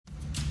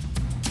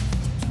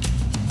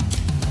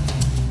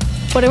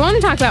What I want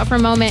to talk about for a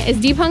moment is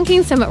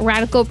debunking some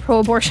radical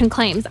pro-abortion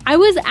claims. I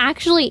was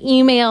actually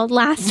emailed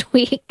last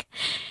week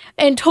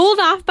and told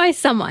off by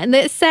someone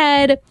that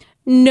said,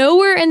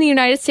 nowhere in the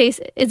United States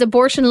is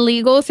abortion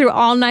legal through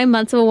all 9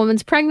 months of a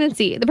woman's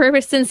pregnancy. The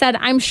person said,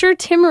 I'm sure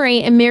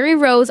Timmery and Mary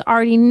Rose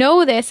already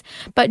know this,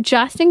 but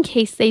just in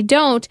case they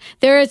don't,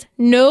 there is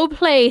no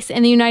place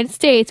in the United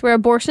States where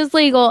abortion is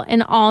legal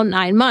in all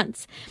 9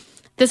 months.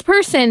 This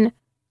person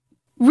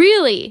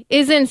really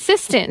is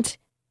insistent,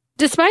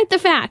 despite the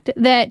fact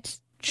that,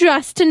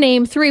 just to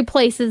name 3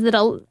 places that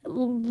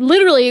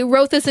literally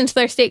wrote this into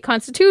their state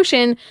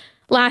constitution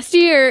last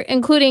year,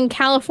 including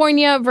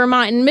California,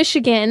 Vermont, and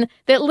Michigan,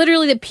 that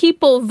literally the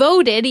people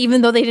voted,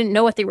 even though they didn't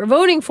know what they were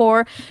voting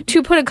for,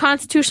 to put a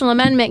constitutional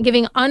amendment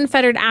giving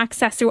unfettered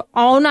access through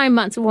all 9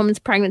 months of a woman's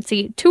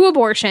pregnancy to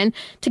abortion,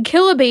 to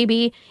kill a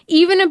baby,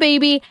 even a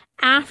baby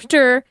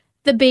after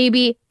the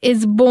baby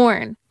is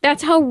born.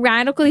 That's how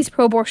radical these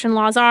pro-abortion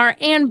laws are.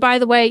 And by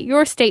the way,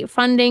 your state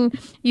funding,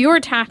 your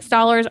tax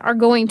dollars are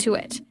going to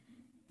it.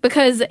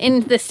 Because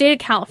in the state of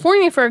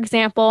California, for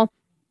example,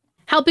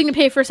 helping to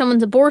pay for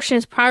someone's abortion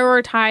is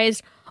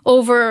prioritized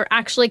over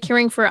actually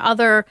caring for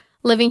other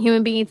living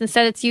human beings.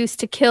 Instead, it's used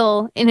to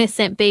kill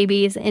innocent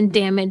babies and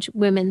damage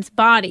women's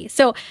bodies.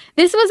 So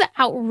this was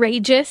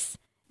outrageous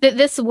that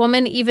this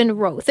woman even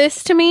wrote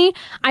this to me.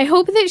 I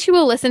hope that she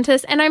will listen to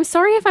this. And I'm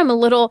sorry if I'm a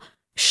little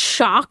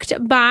shocked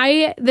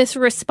by this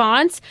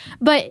response,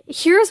 but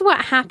here's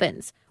what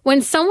happens.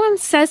 When someone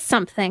says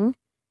something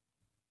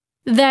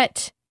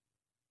that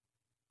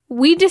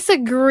we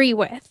disagree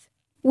with,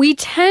 we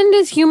tend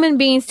as human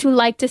beings to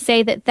like to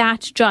say that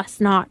that's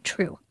just not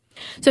true.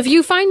 So if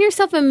you find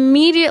yourself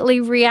immediately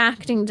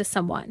reacting to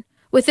someone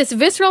with this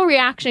visceral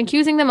reaction,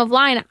 accusing them of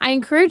lying, I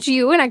encourage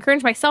you and I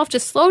encourage myself to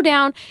slow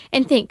down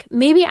and think,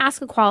 maybe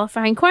ask a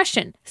qualifying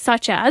question,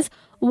 such as,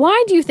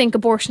 why do you think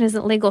abortion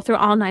isn't legal through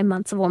all 9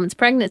 months of a woman's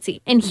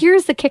pregnancy? And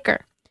here's the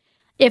kicker.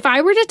 If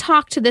I were to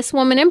talk to this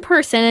woman in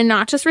person and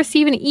not just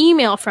receive an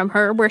email from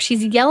her where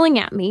she's yelling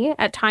at me,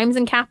 at times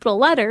in capital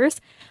letters,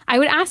 I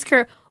would ask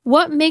her,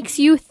 what makes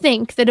you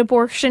think that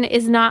abortion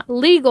is not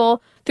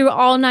legal through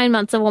all 9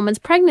 months of a woman's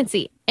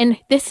pregnancy? And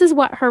this is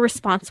what her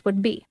response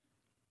would be.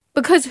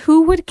 Because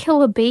who would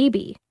kill a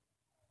baby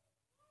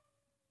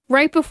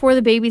right before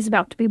the baby's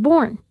about to be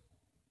born?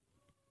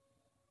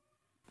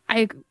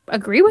 I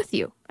agree with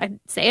you. I'd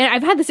say,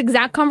 I've had this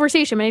exact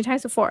conversation many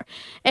times before.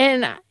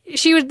 And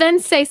she would then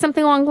say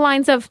something along the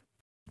lines of,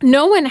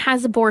 no one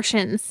has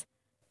abortions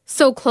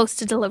so close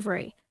to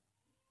delivery.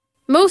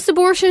 Most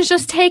abortions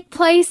just take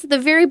place at the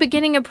very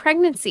beginning of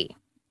pregnancy.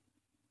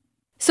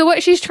 So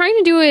what she's trying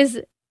to do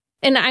is,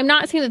 and I'm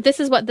not saying that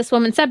this is what this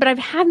woman said, but I've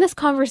had this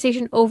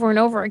conversation over and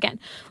over again.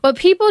 What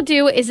people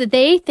do is that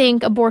they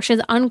think abortion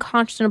is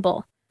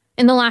unconscionable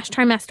in the last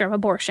trimester of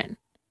abortion.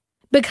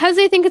 Because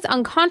they think it's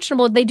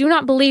unconscionable, they do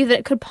not believe that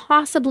it could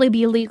possibly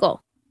be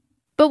legal.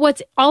 But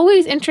what's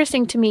always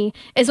interesting to me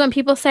is when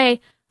people say,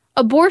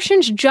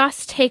 abortions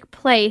just take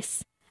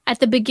place at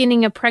the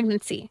beginning of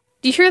pregnancy.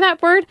 Do you hear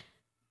that word?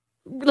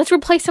 Let's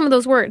replace some of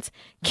those words.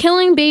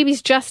 Killing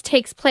babies just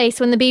takes place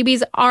when the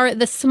babies are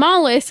the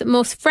smallest,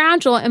 most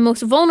fragile, and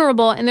most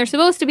vulnerable, and they're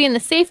supposed to be in the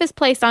safest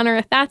place on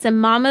earth. That's in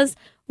mama's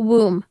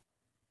womb.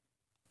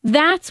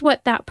 That's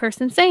what that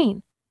person's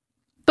saying.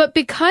 But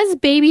because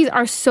babies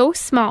are so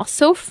small,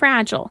 so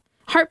fragile,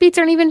 heartbeats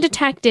aren't even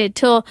detected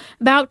till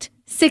about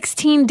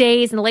 16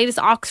 days, and the latest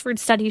Oxford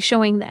study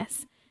showing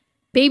this.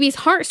 Baby's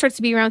heart starts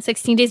to be around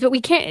 16 days, but we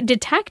can't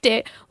detect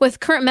it with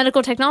current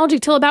medical technology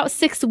till about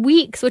 6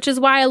 weeks, which is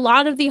why a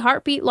lot of the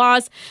heartbeat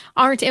laws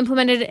aren't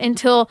implemented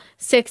until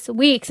 6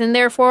 weeks, and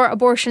therefore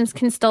abortions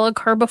can still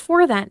occur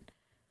before then.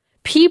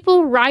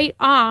 People write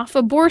off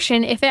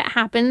abortion if it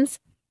happens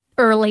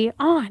early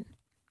on.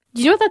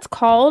 Do you know what that's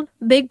called?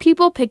 Big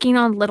people picking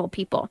on little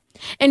people.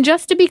 And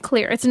just to be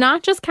clear, it's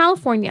not just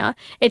California,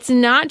 it's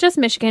not just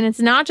Michigan,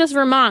 it's not just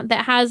Vermont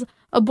that has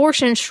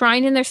abortion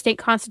enshrined in their state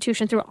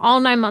constitution through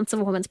all 9 months of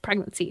a woman's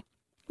pregnancy.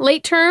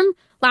 Late term,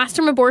 last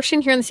term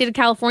abortion here in the state of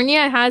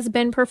California has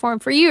been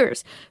performed for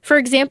years. For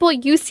example,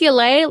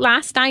 UCLA,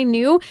 last I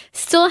knew,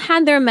 still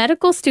had their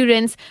medical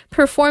students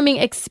performing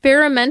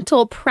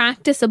experimental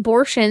practice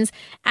abortions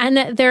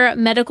and their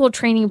medical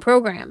training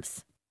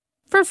programs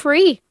for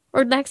free.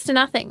 Or next to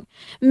nothing.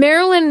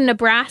 Maryland and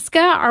Nebraska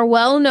are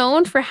well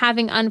known for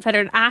having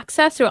unfettered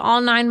access through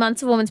all 9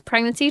 months of a woman's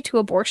pregnancy to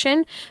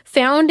abortion.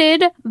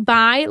 Founded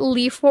by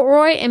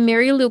Leroy and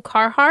Mary Lou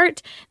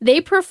Carhart, they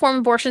perform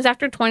abortions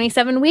after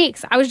 27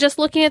 weeks. I was just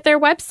looking at their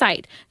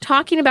website,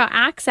 talking about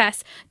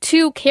access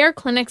to care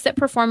clinics that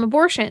perform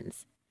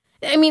abortions.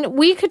 I mean,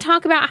 we could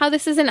talk about how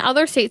this is in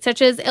other states,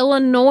 such as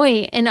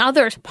Illinois and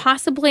others,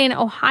 possibly in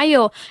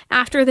Ohio,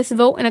 after this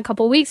vote in a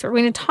couple weeks. We're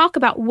going to talk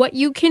about what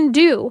you can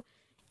do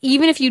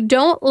even if you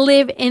don't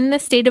live in the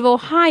state of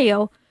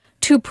Ohio,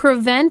 to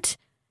prevent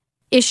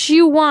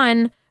issue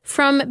 1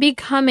 from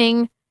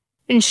becoming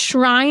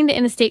enshrined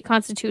in the state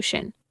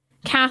constitution.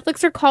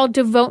 Catholics are called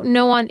to vote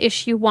no on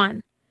issue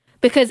 1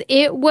 because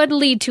it would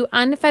lead to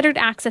unfettered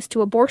access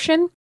to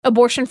abortion,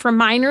 abortion for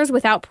minors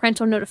without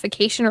parental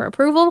notification or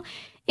approval,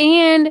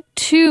 and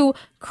 2,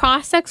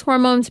 cross-sex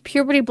hormones,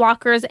 puberty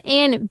blockers,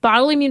 and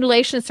bodily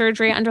mutilation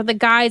surgery under the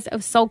guise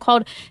of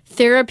so-called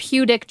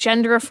therapeutic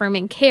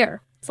gender-affirming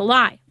care. It's a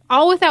lie.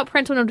 All without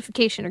parental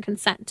notification or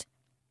consent.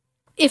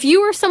 If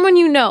you or someone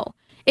you know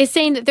is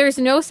saying that there's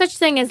no such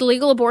thing as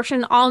legal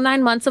abortion all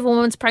 9 months of a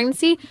woman's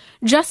pregnancy,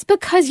 just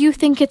because you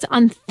think it's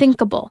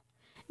unthinkable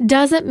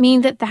doesn't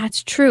mean that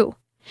that's true.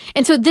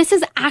 And so this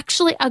is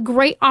actually a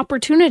great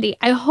opportunity.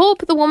 I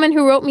hope the woman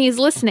who wrote me is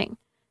listening.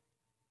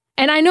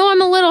 And I know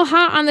I'm a little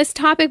hot on this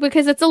topic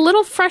because it's a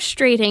little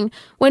frustrating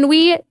when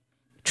we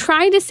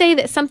try to say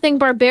that something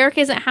barbaric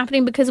isn't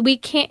happening because we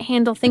can't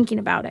handle thinking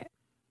about it.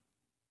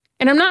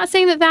 And I'm not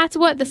saying that that's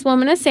what this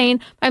woman is saying,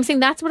 but I'm saying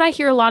that's what I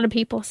hear a lot of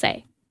people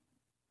say.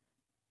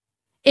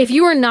 If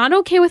you are not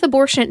okay with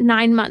abortion at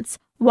 9 months,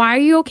 why are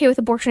you okay with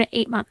abortion at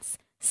 8 months,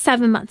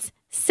 7 months,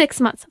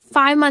 6 months,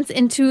 5 months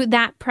into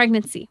that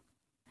pregnancy?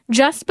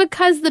 Just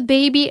because the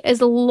baby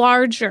is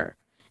larger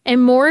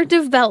and more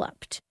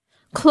developed,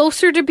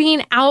 closer to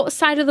being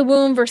outside of the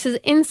womb versus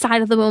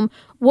inside of the womb,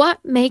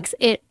 what makes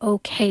it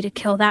okay to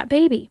kill that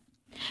baby?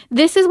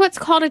 This is what's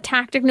called a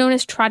tactic known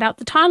as trot out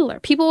the toddler.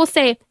 People will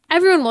say,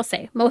 everyone will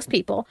say, most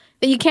people,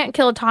 that you can't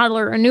kill a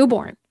toddler or a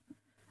newborn.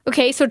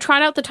 Okay, so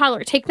trot out the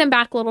toddler. Take them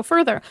back a little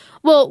further.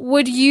 Well,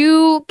 would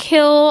you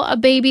kill a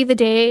baby the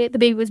day the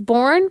baby was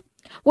born?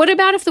 What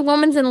about if the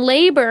woman's in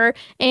labor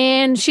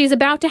and she's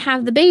about to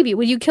have the baby?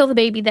 Would you kill the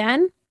baby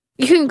then?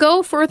 You can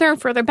go further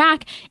and further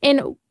back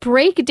and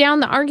break down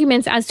the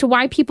arguments as to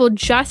why people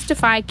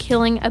justify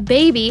killing a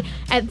baby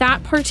at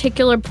that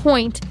particular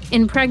point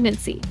in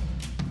pregnancy.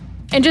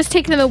 And just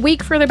take them a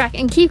week further back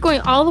and keep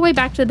going all the way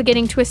back to the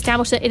beginning to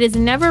establish that it is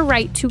never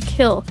right to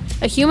kill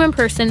a human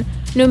person,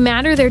 no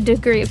matter their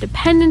degree of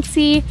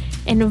dependency,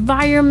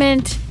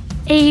 environment,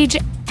 age,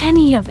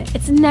 any of it.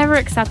 It's never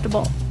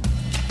acceptable.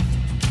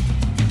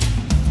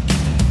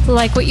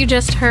 Like what you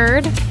just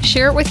heard?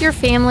 Share it with your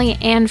family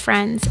and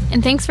friends.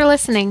 And thanks for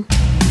listening.